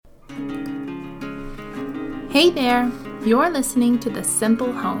Hey there, you're listening to The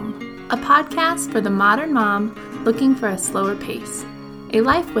Simple Home, a podcast for the modern mom looking for a slower pace, a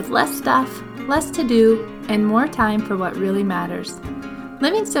life with less stuff, less to do, and more time for what really matters.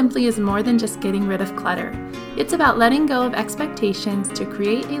 Living simply is more than just getting rid of clutter. It's about letting go of expectations to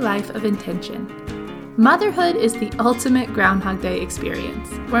create a life of intention. Motherhood is the ultimate Groundhog Day experience,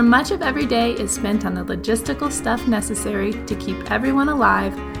 where much of every day is spent on the logistical stuff necessary to keep everyone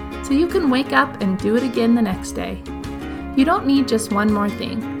alive so you can wake up and do it again the next day. You don't need just one more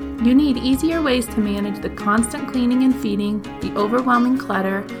thing. You need easier ways to manage the constant cleaning and feeding, the overwhelming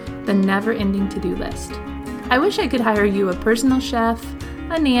clutter, the never-ending to-do list. I wish I could hire you a personal chef,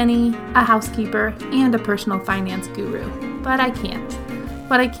 a nanny, a housekeeper, and a personal finance guru, but I can't.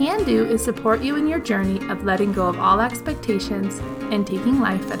 What I can do is support you in your journey of letting go of all expectations and taking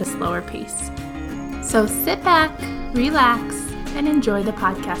life at a slower pace. So sit back, relax, and enjoy the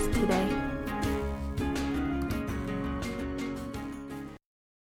podcast today.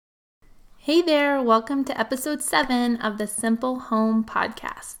 Hey there, welcome to episode 7 of the Simple Home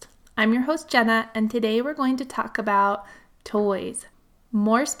podcast. I'm your host Jenna, and today we're going to talk about toys.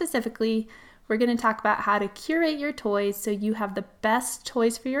 More specifically, we're going to talk about how to curate your toys so you have the best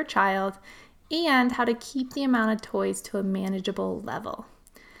toys for your child and how to keep the amount of toys to a manageable level.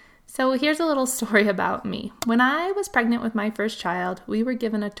 So here's a little story about me. When I was pregnant with my first child, we were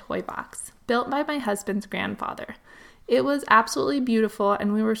given a toy box built by my husband's grandfather. It was absolutely beautiful,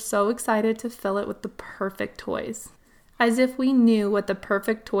 and we were so excited to fill it with the perfect toys, as if we knew what the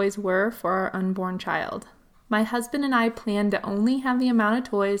perfect toys were for our unborn child. My husband and I planned to only have the amount of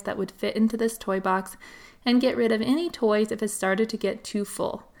toys that would fit into this toy box and get rid of any toys if it started to get too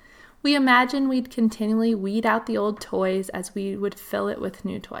full. We imagined we'd continually weed out the old toys as we would fill it with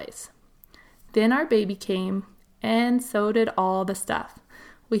new toys. Then our baby came, and so did all the stuff.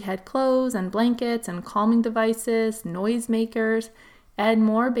 We had clothes and blankets and calming devices, noisemakers, and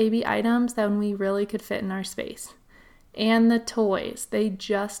more baby items than we really could fit in our space. And the toys, they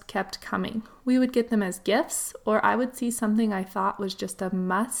just kept coming. We would get them as gifts, or I would see something I thought was just a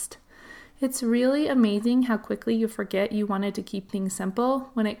must. It's really amazing how quickly you forget you wanted to keep things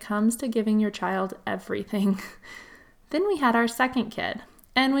simple when it comes to giving your child everything. Then we had our second kid,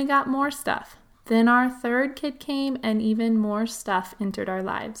 and we got more stuff. Then our third kid came, and even more stuff entered our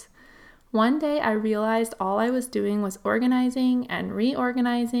lives. One day I realized all I was doing was organizing and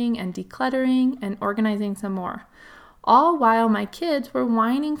reorganizing and decluttering and organizing some more. All while my kids were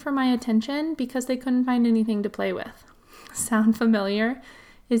whining for my attention because they couldn't find anything to play with. Sound familiar?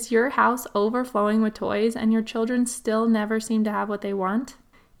 Is your house overflowing with toys and your children still never seem to have what they want?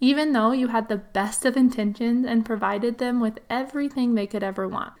 Even though you had the best of intentions and provided them with everything they could ever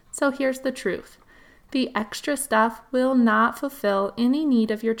want. So here's the truth. The extra stuff will not fulfill any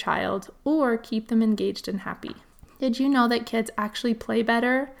need of your child or keep them engaged and happy. Did you know that kids actually play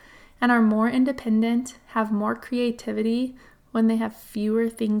better and are more independent, have more creativity when they have fewer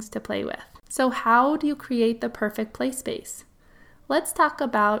things to play with? So how do you create the perfect play space? Let's talk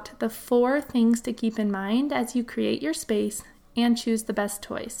about the 4 things to keep in mind as you create your space and choose the best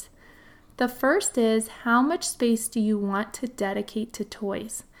toys. The first is, how much space do you want to dedicate to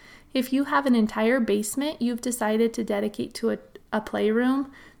toys? If you have an entire basement you've decided to dedicate to a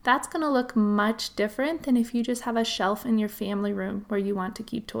playroom, that's going to look much different than if you just have a shelf in your family room where you want to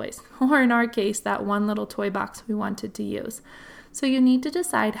keep toys. Or in our case, that one little toy box we wanted to use. So you need to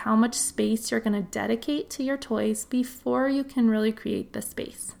decide how much space you're going to dedicate to your toys before you can really create the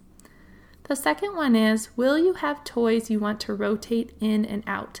space. The second one is, will you have toys you want to rotate in and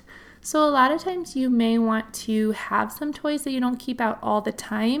out? So a lot of times you may want to have some toys that you don't keep out all the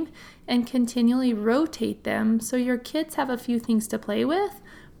time and continually rotate them so your kids have a few things to play with,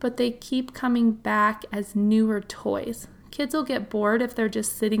 but they keep coming back as newer toys. Kids will get bored if they're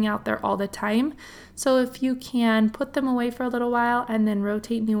just sitting out there all the time. So if you can put them away for a little while and then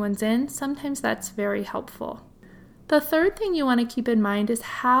rotate new ones in, sometimes that's very helpful. The third thing you want to keep in mind is,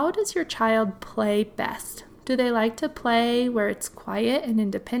 how does your child play best? Do they like to play where it's quiet and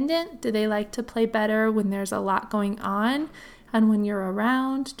independent? Do they like to play better when there's a lot going on and when you're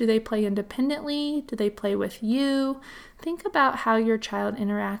around? Do they play independently? Do they play with you? Think about how your child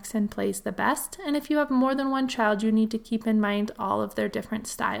interacts and plays the best. And if you have more than one child, you need to keep in mind all of their different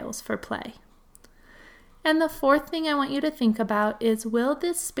styles for play. And the fourth thing I want you to think about is, will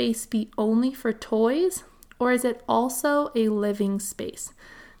this space be only for toys, or is it also a living space?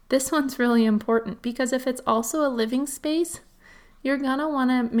 This one's really important because if it's also a living space, you're going to want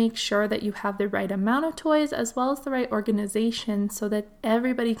to make sure that you have the right amount of toys as well as the right organization so that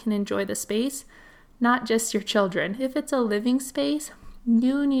everybody can enjoy the space, not just your children. If it's a living space,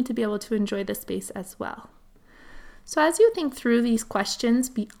 you need to be able to enjoy the space as well. So as you think through these questions,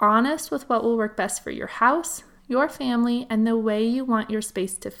 be honest with what will work best for your house, your family, and the way you want your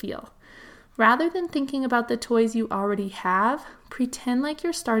space to feel. Rather than thinking about the toys you already have, pretend like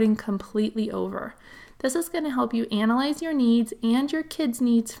you're starting completely over. This is going to help you analyze your needs and your kids'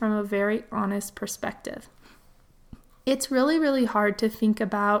 needs from a very honest perspective. It's really, really hard to think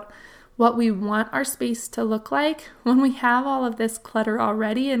about what we want our space to look like when we have all of this clutter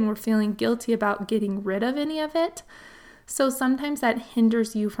already and we're feeling guilty about getting rid of any of it. So sometimes that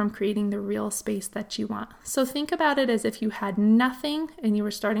hinders you from creating the real space that you want. So think about it as if you had nothing and you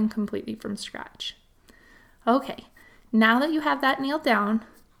were starting completely from scratch. Okay, now that you have that nailed down,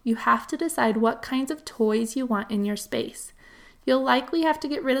 you have to decide what kinds of toys you want in your space. You'll likely have to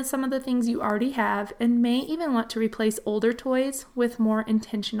get rid of some of the things you already have and may even want to replace older toys with more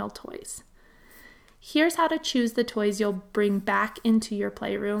intentional toys. Here's how to choose the toys you'll bring back into your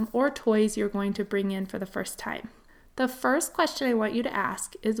playroom or toys you're going to bring in for the first time. The first question I want you to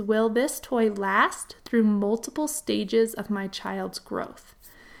ask is, will this toy last through multiple stages of my child's growth?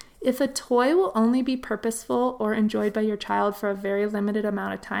 If a toy will only be purposeful or enjoyed by your child for a very limited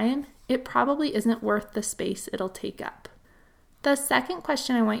amount of time, it probably isn't worth the space it'll take up. The second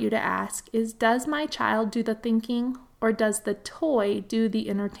question I want you to ask is, does my child do the thinking or does the toy do the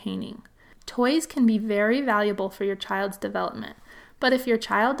entertaining? Toys can be very valuable for your child's development, but if your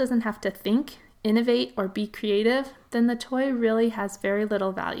child doesn't have to think, innovate, or be creative, then the toy really has very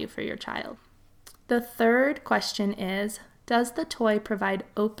little value for your child. The third question is, does the toy provide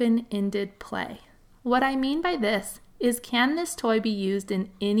open-ended play? What I mean by this is, can this toy be used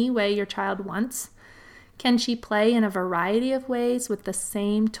in any way your child wants? Can she play in a variety of ways with the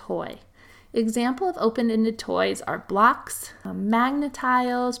same toy? Example of open-ended toys are blocks, magnet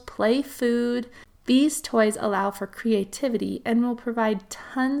tiles, play food. These toys allow for creativity and will provide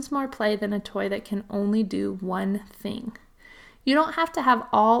tons more play than a toy that can only do one thing. You don't have to have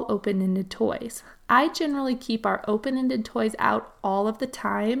all open-ended toys. I generally keep our open-ended toys out all of the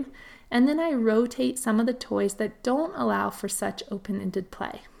time, and then I rotate some of the toys that don't allow for such open-ended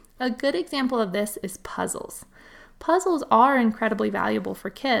play. A good example of this is puzzles. Puzzles are incredibly valuable for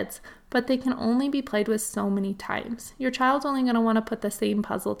kids, but they can only be played with so many times. Your child's only going to want to put the same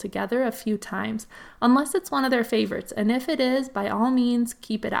puzzle together a few times, unless it's one of their favorites, and if it is, by all means,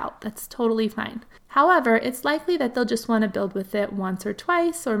 keep it out. That's totally fine. However, it's likely that they'll just want to build with it once or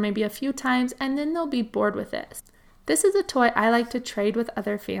twice, or maybe a few times, and then they'll be bored with it. This is a toy I like to trade with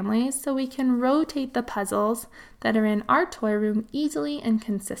other families so we can rotate the puzzles that are in our toy room easily and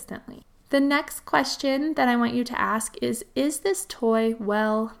consistently. The next question that I want you to ask is this toy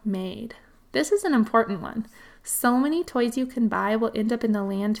well made? This is an important one. So many toys you can buy will end up in the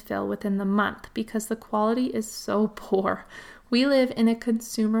landfill within the month because the quality is so poor. We live in a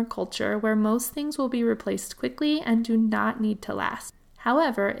consumer culture where most things will be replaced quickly and do not need to last.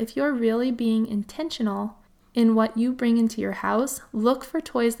 However, if you're really being intentional in what you bring into your house, look for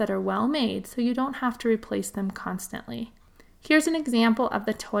toys that are well made so you don't have to replace them constantly. Here's an example of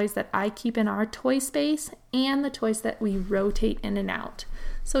the toys that I keep in our toy space and the toys that we rotate in and out.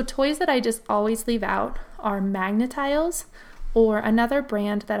 So toys that I just always leave out are magnet tiles, or another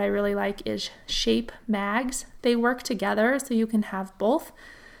brand that I really like is Shape Mags. They work together so you can have both.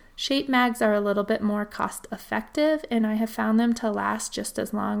 Shape Mags are a little bit more cost effective, and I have found them to last just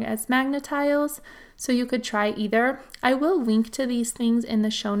as long as magnet tiles, so you could try either. I will link to these things in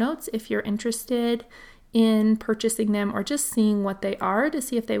the show notes if you're interested in purchasing them or just seeing what they are to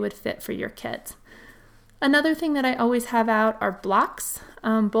see if they would fit for your kids. Another thing that I always have out are blocks,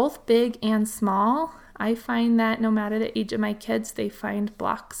 both big and small. I find that no matter the age of my kids, they find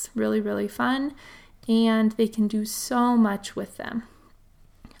blocks really, really fun, and they can do so much with them.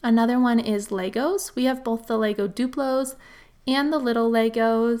 Another one is Legos. We have both the Lego Duplos and the little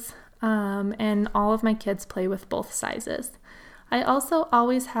Legos, and all of my kids play with both sizes. I also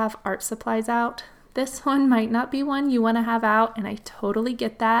always have art supplies out. This one might not be one you want to have out, and I totally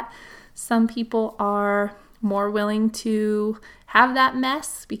get that. Some people are more willing to have that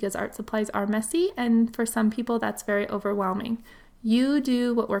mess because art supplies are messy, and for some people that's very overwhelming. You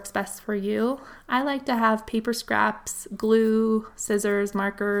do what works best for you. I like to have paper scraps, glue, scissors,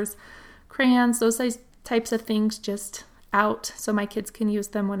 markers, crayons, those types of things just out so my kids can use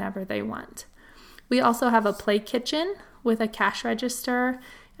them whenever they want. We also have a play kitchen with a cash register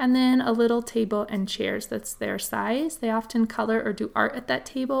and then a little table and chairs that's their size. They often color or do art at that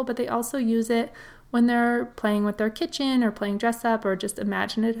table, but they also use it when they're playing with their kitchen or playing dress up or just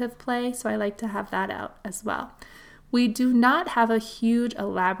imaginative play, so I like to have that out as well. We do not have a huge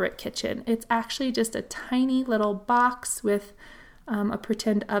elaborate kitchen. It's actually just a tiny little box with a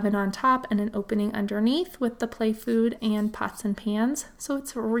pretend oven on top and an opening underneath with the play food and pots and pans. So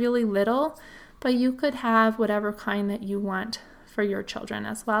it's really little, but you could have whatever kind that you want for your children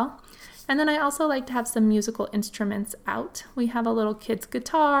as well. And then I also like to have some musical instruments out. We have a little kid's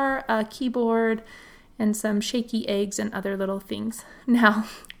guitar, a keyboard, and some shaky eggs and other little things. Now,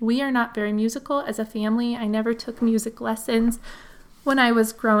 we are not very musical as a family. I never took music lessons when I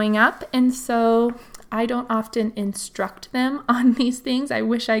was growing up, and so I don't often instruct them on these things. I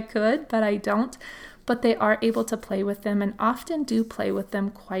wish I could, but I don't. But they are able to play with them and often do play with them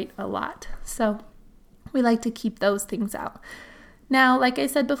quite a lot. So we like to keep those things out. Now, like I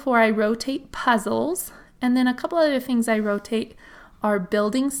said before, I rotate puzzles, and then a couple other things I rotate are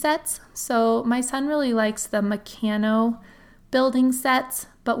building sets. So my son really likes the Meccano building sets,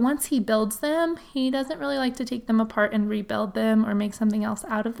 but once he builds them, he doesn't really like to take them apart and rebuild them or make something else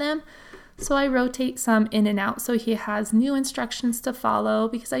out of them. So I rotate some in and out so he has new instructions to follow,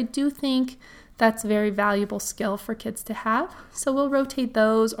 because I do think that's a very valuable skill for kids to have. So we'll rotate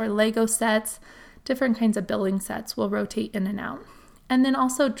those, or Lego sets, different kinds of building sets we'll rotate in and out. And then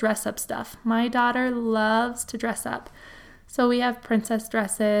also dress up stuff. My daughter loves to dress up. So we have princess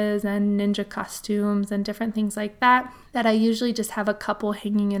dresses and ninja costumes and different things like that I usually just have a couple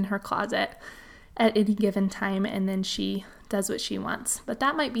hanging in her closet at any given time, and then she does what she wants. But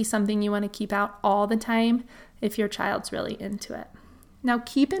that might be something you want to keep out all the time if your child's really into it. Now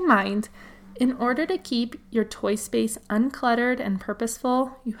keep in mind, in order to keep your toy space uncluttered and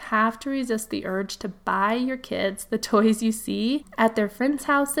purposeful, you have to resist the urge to buy your kids the toys you see at their friends'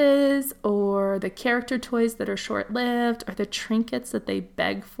 houses, or the character toys that are short-lived, or the trinkets that they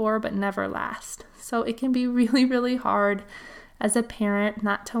beg for but never last. So it can be really, really hard as a parent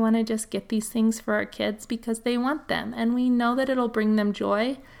not to want to just get these things for our kids because they want them, and we know that it'll bring them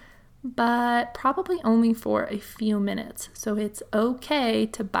joy, but probably only for a few minutes. So it's okay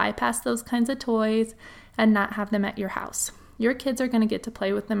to bypass those kinds of toys and not have them at your house. Your kids are going to get to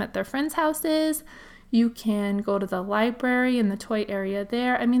play with them at their friends' houses. You can go to the library and the toy area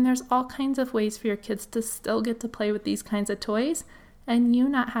there. I mean, there's all kinds of ways for your kids to still get to play with these kinds of toys, and you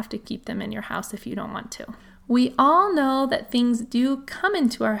not have to keep them in your house if you don't want to. We all know that things do come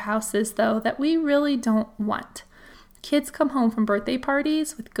into our houses, though, that we really don't want. Kids come home from birthday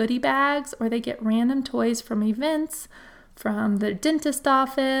parties with goodie bags, or they get random toys from events, from the dentist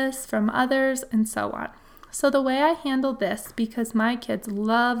office, from others, and so on. So the way I handle this, because my kids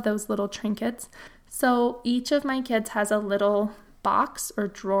love those little trinkets, so each of my kids has a little box or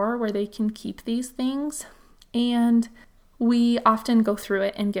drawer where they can keep these things, and we often go through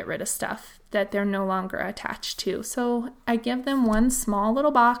it and get rid of stuff that they're no longer attached to. So I give them one small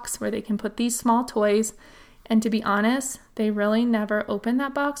little box where they can put these small toys. And to be honest, they really never open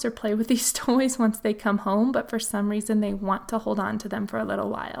that box or play with these toys once they come home, but for some reason they want to hold on to them for a little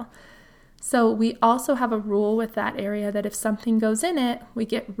while. So we also have a rule with that area that if something goes in it, we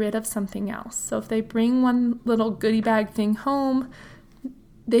get rid of something else. So if they bring one little goodie bag thing home,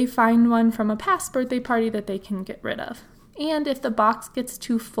 they find one from a past birthday party that they can get rid of. And if the box gets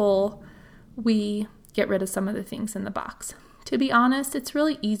too full, we get rid of some of the things in the box. To be honest, it's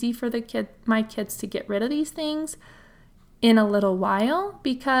really easy for my kids to get rid of these things in a little while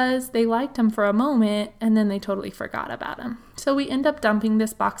because they liked them for a moment and then they totally forgot about them. So we end up dumping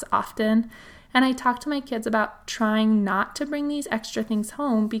this box often, and I talk to my kids about trying not to bring these extra things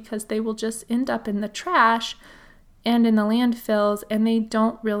home because they will just end up in the trash and in the landfills, and they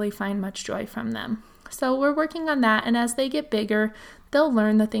don't really find much joy from them. So we're working on that, and as they get bigger, they'll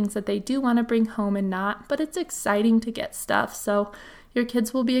learn the things that they do want to bring home and not, but it's exciting to get stuff. So your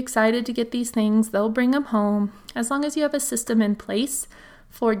kids will be excited to get these things. They'll bring them home. As long as you have a system in place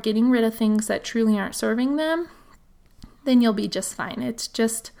for getting rid of things that truly aren't serving them, then you'll be just fine. It's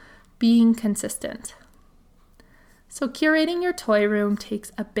just being consistent. So curating your toy room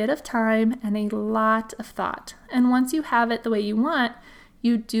takes a bit of time and a lot of thought. And once you have it the way you want,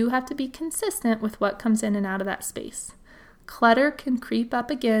 you do have to be consistent with what comes in and out of that space. Clutter can creep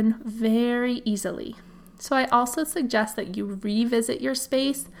up again very easily. So I also suggest that you revisit your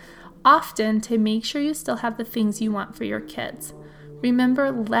space often to make sure you still have the things you want for your kids.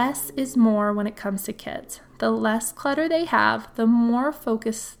 Remember, less is more when it comes to kids. The less clutter they have, the more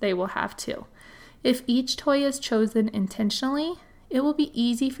focus they will have too. If each toy is chosen intentionally, it will be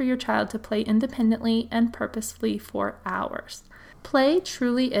easy for your child to play independently and purposefully for hours. Play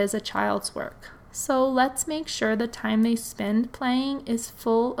truly is a child's work. So let's make sure the time they spend playing is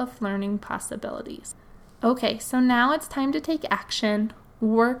full of learning possibilities. Okay, so now it's time to take action.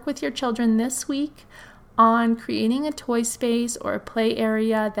 Work with your children this week on creating a toy space or a play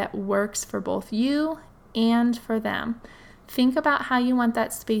area that works for both you and for them. Think about how you want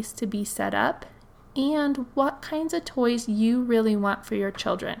that space to be set up and what kinds of toys you really want for your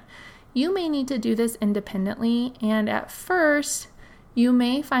children. You may need to do this independently, and at first, you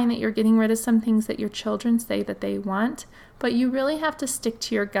may find that you're getting rid of some things that your children say that they want, but you really have to stick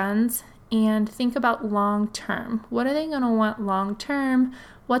to your guns and think about long term. What are they going to want long term?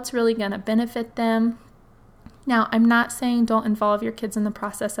 What's really going to benefit them? Now, I'm not saying don't involve your kids in the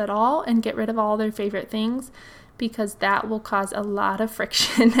process at all and get rid of all their favorite things, because that will cause a lot of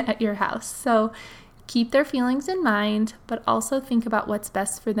friction at your house. So keep their feelings in mind, but also think about what's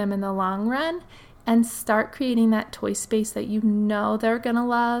best for them in the long run and start creating that toy space that you know they're going to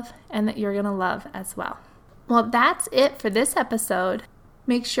love and that you're going to love as well. Well, that's it for this episode.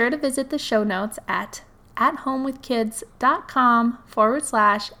 Make sure to visit the show notes at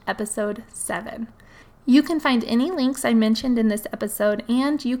athomewithkids.com/episode 7. You can find any links I mentioned in this episode,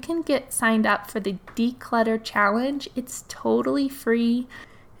 and you can get signed up for the Declutter Challenge. It's totally free,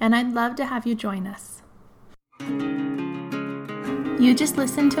 and I'd love to have you join us. You just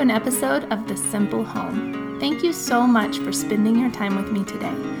listened to an episode of The Simple Home. Thank you so much for spending your time with me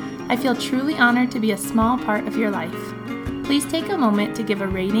today. I feel truly honored to be a small part of your life. Please take a moment to give a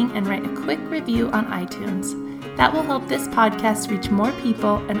rating and write a quick review on iTunes. That will help this podcast reach more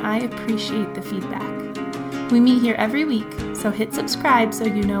people, and I appreciate the feedback. We meet here every week, so hit subscribe so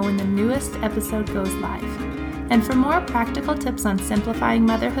you know when the newest episode goes live. And for more practical tips on simplifying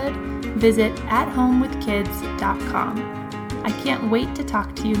motherhood, visit athomewithkids.com. I can't wait to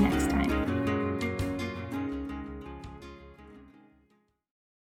talk to you next time.